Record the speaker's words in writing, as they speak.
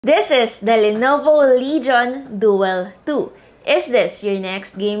This is the Lenovo Legion Duel 2. Is this your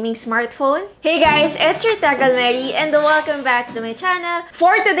next gaming smartphone? Hey guys, it's your Tagal Mary and welcome back to my channel.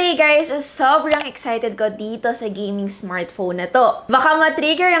 For today guys, sobrang excited ko dito sa gaming smartphone na to. Baka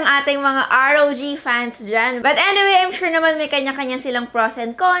matrigger ang ating mga ROG fans dyan. But anyway, I'm sure naman may kanya-kanya silang pros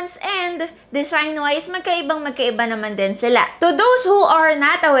and cons and design-wise, magkaiba naman din sila. To those who are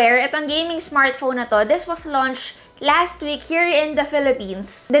not aware, itong gaming smartphone na to, this was launched last week here in the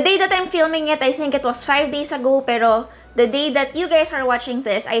Philippines. The day that I'm filming it, I think it was 5 days ago, pero the day that you guys are watching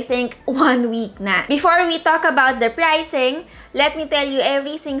this, I think 1 week na. Before we talk about the pricing, let me tell you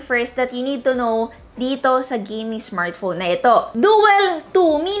everything first that you need to know dito sa gaming smartphone na ito. Duel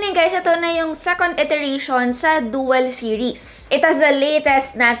 2, meaning guys, ito na yung second iteration sa Duel series. It has the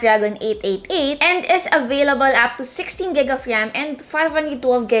latest Snapdragon 888 and is available up to 16GB of RAM and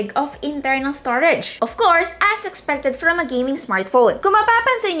 512GB of internal storage. Of course, as expected from a gaming smartphone. Kung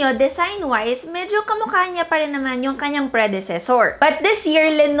mapapansin nyo, design-wise, medyo kamukha niya pa rin naman yung kanyang predecessor. But this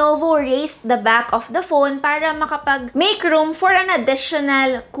year, Lenovo raised the back of the phone para makapag-make room for an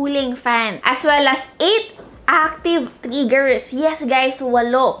additional cooling fan, as well as 8 active triggers. Yes guys, 8.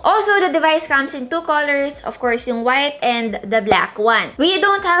 Also, the device comes in 2 colors, of course, yung white and the black one. We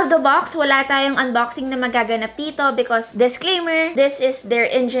don't have the box. Wala tayong unboxing na magaganap dito because, disclaimer, this is their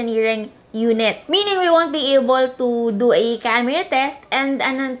engineering unit. Meaning, we won't be able to do a camera test and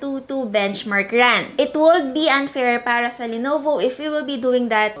an Antutu benchmark run. It would be unfair para sa Lenovo if we will be doing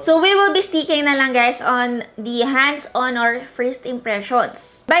that. So, we will be sticking na lang guys on the hands-on or first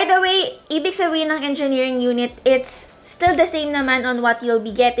impressions. By the way, ibig sabihin ng engineering unit, it's still the same naman on what you'll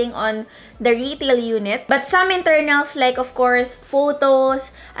be getting on the retail unit. But some internals like, of course,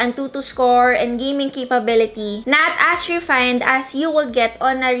 photos, Antutu score, and gaming capability, not as refined as you will get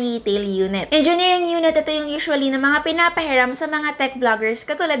on a retail unit. Engineering unit, ito yung usually na mga pinapahiram sa mga tech vloggers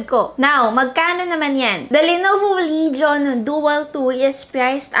katulad ko. Now, magkano naman yan? The Lenovo Legion Duel 2 is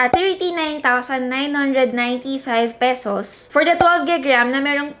priced at 39,995 pesos for the 12GB RAM na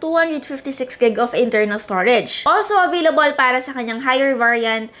merong 256GB of internal storage. Also available para sa kanyang higher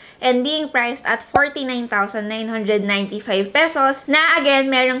variant and being priced at 49,995 pesos na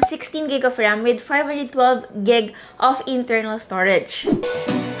again merong 16GB of RAM with 512GB of internal storage.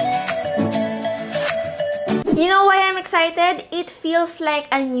 You know why I'm excited? It feels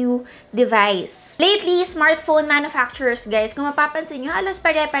like a new device. Lately, smartphone manufacturers guys, kung mapapansin nyo, halos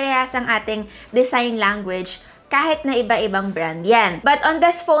pare-parehas ang ating design language kahit na iba-ibang brand yan. But on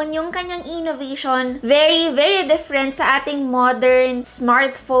this phone, yung kanyang innovation, very different sa ating modern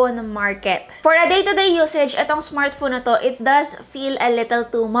smartphone market. For a day-to-day usage, itong smartphone na to, it does feel a little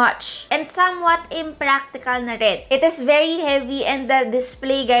too much and somewhat impractical na rin. It is very heavy and the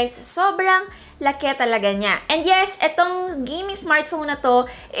display guys, sobrang laki talaga niya. And yes, itong gaming smartphone na to,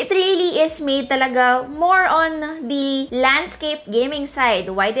 it really is made talaga more on the landscape gaming side.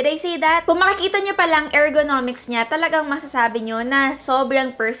 Why did I say that? Kung makikita niyo pa lang ergonomics niya, talagang masasabi niyo na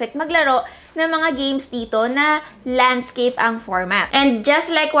sobrang perfect maglaro ng mga games dito na landscape ang format. And just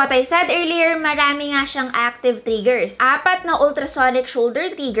like what I said earlier, marami nga siyang active triggers. 4 na ultrasonic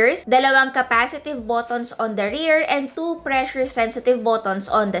shoulder triggers, 2 capacitive buttons on the rear, and 2 pressure-sensitive buttons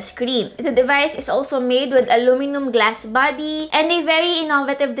on the screen. The device is also made with aluminum glass body and a very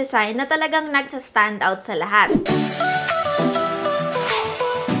innovative design na talagang nagsa-stand out sa lahat.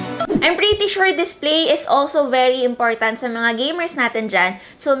 I'm pretty sure display is also very important sa mga gamers natin dyan.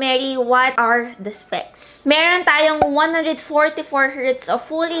 So, Mary, what are the specs? Meron tayong 144Hz of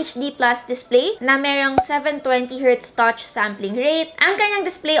Full HD Plus display na merong 720Hz touch sampling rate. Ang kanyang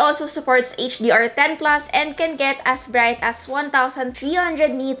display also supports HDR10+ and can get as bright as 1,300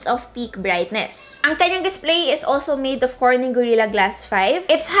 nits of peak brightness. Ang kanyang display is also made of Corning Gorilla Glass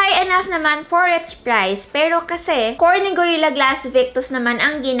 5. It's high enough naman for its price, pero kasi Corning Gorilla Glass Victus naman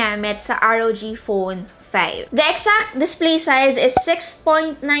ang ginamit sa ROG Phone 5. The exact display size is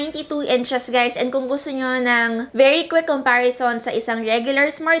 6.92 inches guys, and kung gusto nyo ng very quick comparison sa isang regular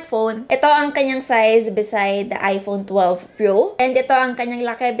smartphone, ito ang kanyang size beside the iPhone 12 Pro, and ito ang kanyang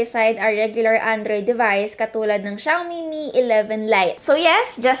laki beside a regular Android device katulad ng Xiaomi Mi 11 Lite. So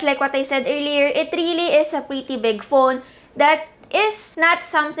yes, just like what I said earlier, it really is a pretty big phone that is not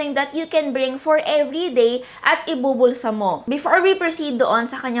something that you can bring for every day at ibubulsa mo. Before we proceed doon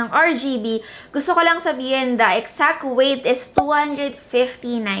sa kanyang RGB, gusto ko lang sabihin the exact weight is 259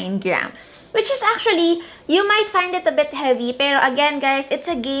 grams. Which is actually, you might find it a bit heavy, pero again guys, it's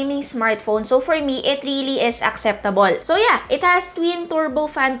a gaming smartphone. So for me, it really is acceptable. So yeah, it has twin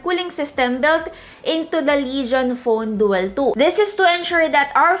turbo fan cooling system built into the Legion Phone Duel 2. This is to ensure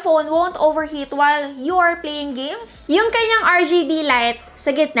that our phone won't overheat while you are playing games. Yung kanyang RGB RGB light sa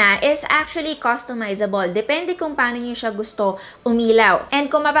gitna is actually customizable. Depende kung paano nyo siya gusto umilaw.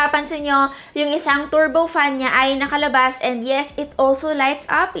 And kung mapapansin nyo, yung isang turbo fan niya ay nakalabas, and yes, it also lights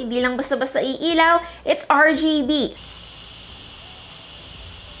up. Hindi lang basta-basta iilaw. It's RGB.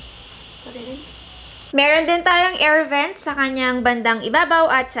 Meron din tayong air vent sa kanyang bandang ibabaw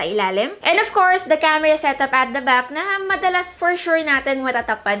at sa ilalim. And of course, the camera setup at the back na madalas for sure natin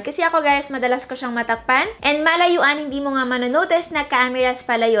matatakpan. Kasi ako guys, madalas ko siyang matakpan. And malayuan, hindi mo nga manonotice na cameras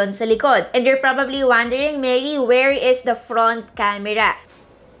pala yon sa likod. And you're probably wondering, Mary, where is the front camera?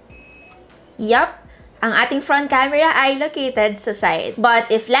 Yup. Ang ating front camera ay located sa side. But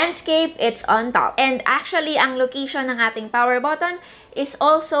if landscape, it's on top. And actually, ang location ng ating power button is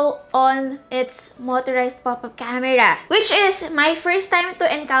also on its motorized pop-up camera, which is my first time to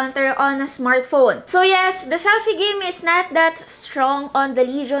encounter on a smartphone. So yes, the selfie game is not that strong on the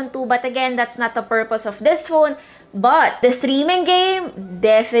Legion 2, but again, that's not the purpose of this phone. But the streaming game,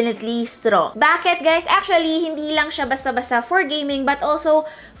 definitely strong. Bakit guys? Actually, hindi lang siya basta-basta for gaming, but also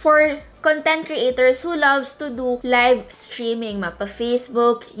for content creators who loves to do live streaming, mapa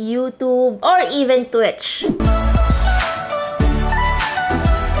Facebook, YouTube, or even Twitch.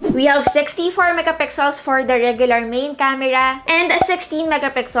 We have 64 megapixels for the regular main camera and 16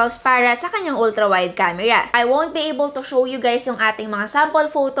 megapixels para sa kanyang ultra-wide camera. I won't be able to show you guys yung ating mga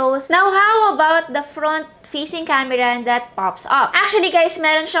sample photos. Now, how about the front-facing camera that pops up? Actually guys,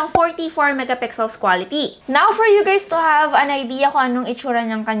 meron siyang 44 megapixels quality. Now, for you guys to have an idea kung anong itsura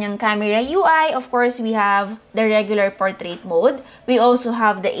ng kanyang camera UI, of course, we have the regular portrait mode. We also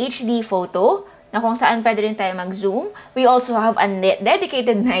have the HD photo, na kung saan pwede rin tayo mag-zoom. We also have a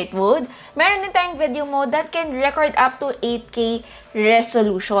dedicated night mode. Meron din tayong video mode that can record up to 8K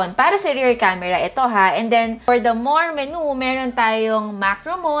resolution. Para sa rear camera, ito ha. And then, for the more menu, meron tayong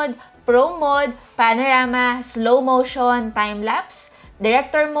macro mode, pro mode, panorama, slow motion, time-lapse,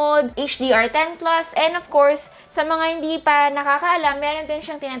 director mode, HDR10+, and of course, sa mga hindi pa nakakaalam, meron din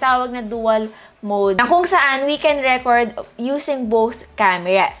siyang tinatawag na dual mode na kung saan we can record using both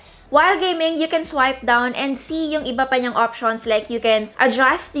cameras. While gaming, you can swipe down and see yung iba pa niyang options, like you can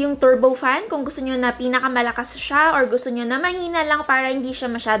adjust yung turbo fan kung gusto niyo na pinakamalakas siya or gusto niyo na mahina lang para hindi siya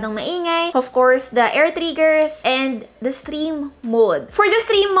masyadong maingay. Of course, the air triggers and the stream mode. For the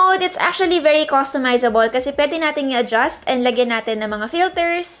stream mode, it's actually very customizable kasi pwede natin i-adjust and lagyan natin ng mga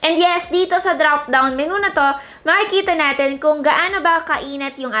filters. And yes, dito sa drop-down menu na to, makikita natin kung gaano ba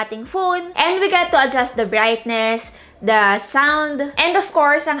kainat yung ating phone, and we got to adjust the brightness, the sound, and of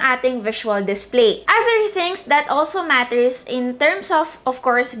course, ang ating visual display. Other things that also matters in terms of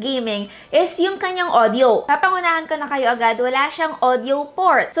course, gaming, is yung kanyang audio. Papangunahan ko na kayo agad, wala siyang audio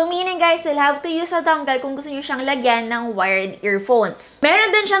port. So, meaning guys, you'll have to use a dongle kung gusto nyo siyang lagyan ng wired earphones.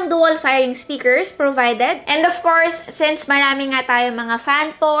 Meron din siyang dual firing speakers provided. And of course, since marami nga tayo mga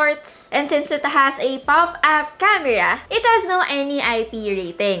fan ports, and since it has a pop-up camera, it has no any IP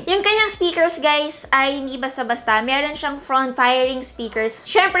rating. Yung kanyang speakers, guys, ay hindi basta-basta. Meron siyang front-firing speakers.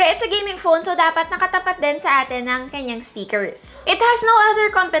 Syempre, it's a gaming phone, so dapat nakatapat din sa atin ng kanyang speakers. It has no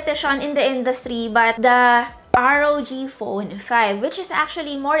other competition in the industry but the ROG Phone 5, which is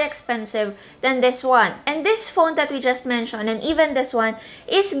actually more expensive than this one. And this phone that we just mentioned, and even this one,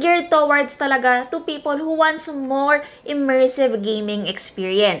 is geared towards talaga to people who wants more immersive gaming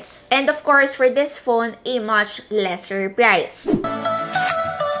experience. And of course, for this phone, a much lesser price.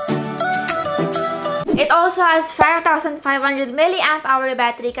 It also has 5,500 mAh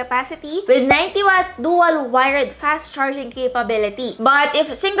battery capacity with 90-watt dual wired fast charging capability. But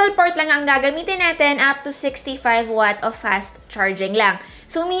if single port lang ang gagamitin natin, up to 65-watt of fast charging lang.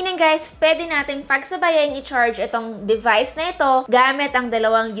 So meaning guys, pwede nating pagsabayan i-charge itong device na ito gamit ang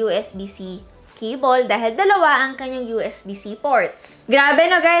dalawang USB-C cable dahil dalawa ang kanyang USB-C ports. Grabe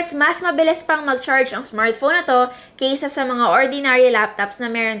no guys, mas mabilis pang mag-charge ang smartphone na to kaysa sa mga ordinary laptops na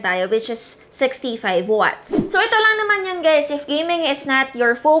meron tayo, which is 65 watts. So ito lang naman yan guys, if gaming is not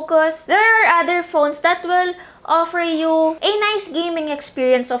your focus, there are other phones that will offer you a nice gaming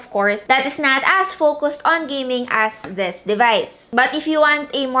experience, of course, that is not as focused on gaming as this device. But if you want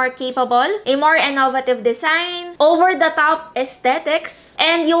a more capable, a more innovative design, over-the-top aesthetics,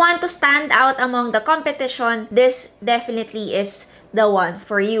 and you want to stand out among the competition, this definitely is the one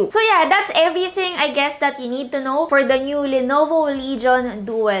for you. So yeah, that's everything I guess that you need to know for the new Lenovo Legion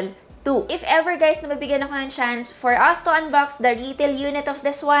Duel 2. If ever guys na mabigyan ako ng chance for us to unbox the retail unit of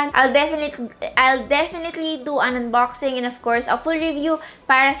this one, I'll definitely do an unboxing and of course a full review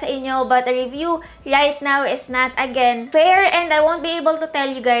para sa inyo. But a review right now is not again fair and I won't be able to tell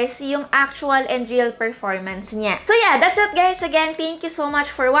you guys yung actual and real performance niya. So yeah, that's it guys. Again, thank you so much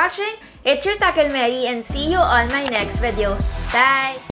for watching. It's your Tackle Mary and see you on my next video. Bye!